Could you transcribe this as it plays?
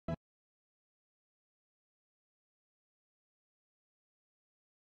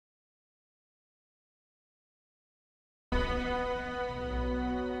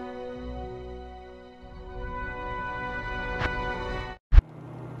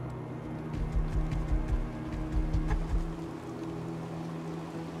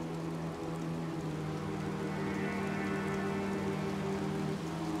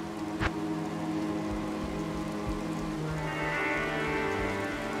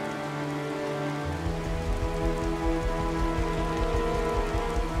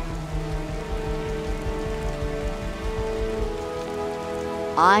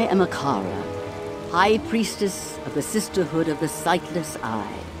I am Akara, High Priestess of the Sisterhood of the Sightless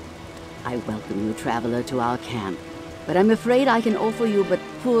Eye. I welcome you, traveler, to our camp, but I'm afraid I can offer you but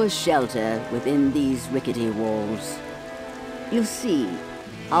poor shelter within these rickety walls. You see,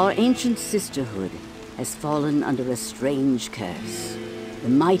 our ancient sisterhood has fallen under a strange curse. The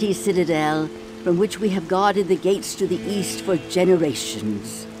mighty citadel, from which we have guarded the gates to the east for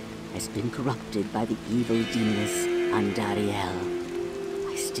generations, has been corrupted by the evil demoness Andariel.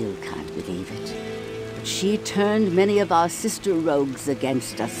 I still can't believe it, but she turned many of our sister rogues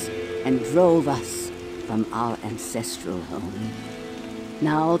against us and drove us from our ancestral home.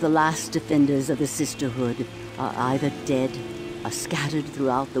 Now the last defenders of the sisterhood are either dead or scattered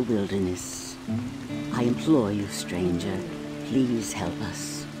throughout the wilderness. I implore you, stranger, please help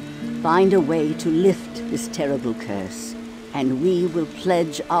us. Find a way to lift this terrible curse, and we will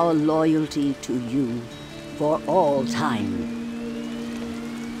pledge our loyalty to you for all time.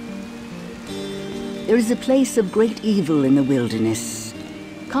 There is a place of great evil in the wilderness.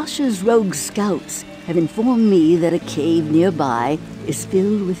 Kasha's rogue scouts have informed me that a cave nearby is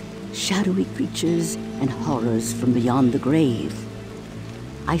filled with shadowy creatures and horrors from beyond the grave.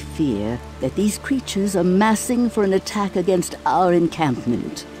 I fear that these creatures are massing for an attack against our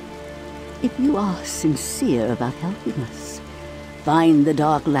encampment. If you are sincere about helping us, find the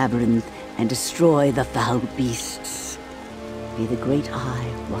dark labyrinth and destroy the foul beasts. May the Great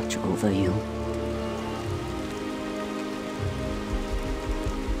Eye watch over you.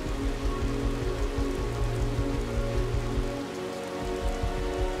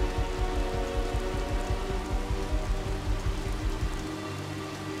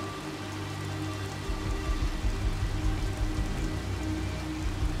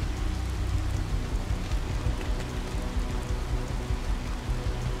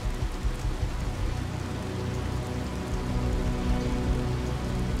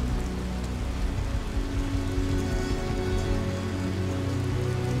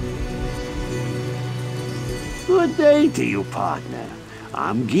 Good day to you, partner.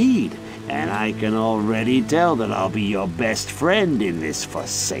 I'm Geed, and I can already tell that I'll be your best friend in this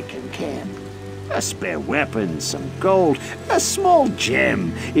forsaken camp. A spare weapon, some gold, a small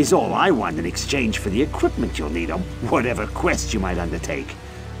gem is all I want in exchange for the equipment you'll need on whatever quest you might undertake.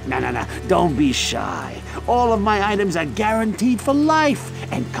 No, don't be shy. All of my items are guaranteed for life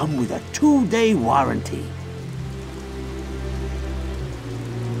and come with a 2-day warranty.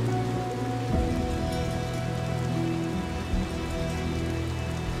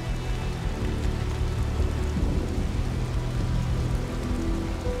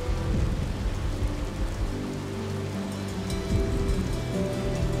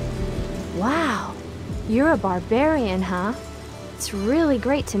 Wow, you're a barbarian, huh? It's really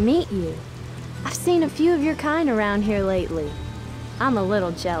great to meet you. I've seen a few of your kind around here lately. I'm a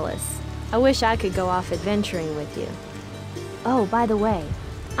little jealous. I wish I could go off adventuring with you. Oh, by the way,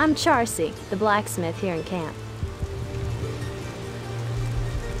 I'm Charcy, the blacksmith here in camp.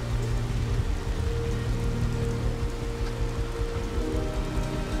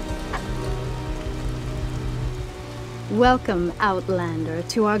 Welcome, Outlander,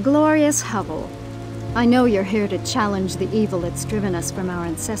 to our glorious hovel. I know you're here to challenge the evil that's driven us from our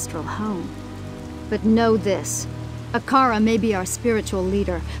ancestral home. But know this, Akara may be our spiritual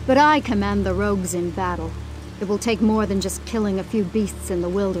leader, but I command the rogues in battle. It will take more than just killing a few beasts in the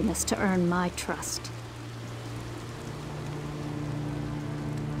wilderness to earn my trust.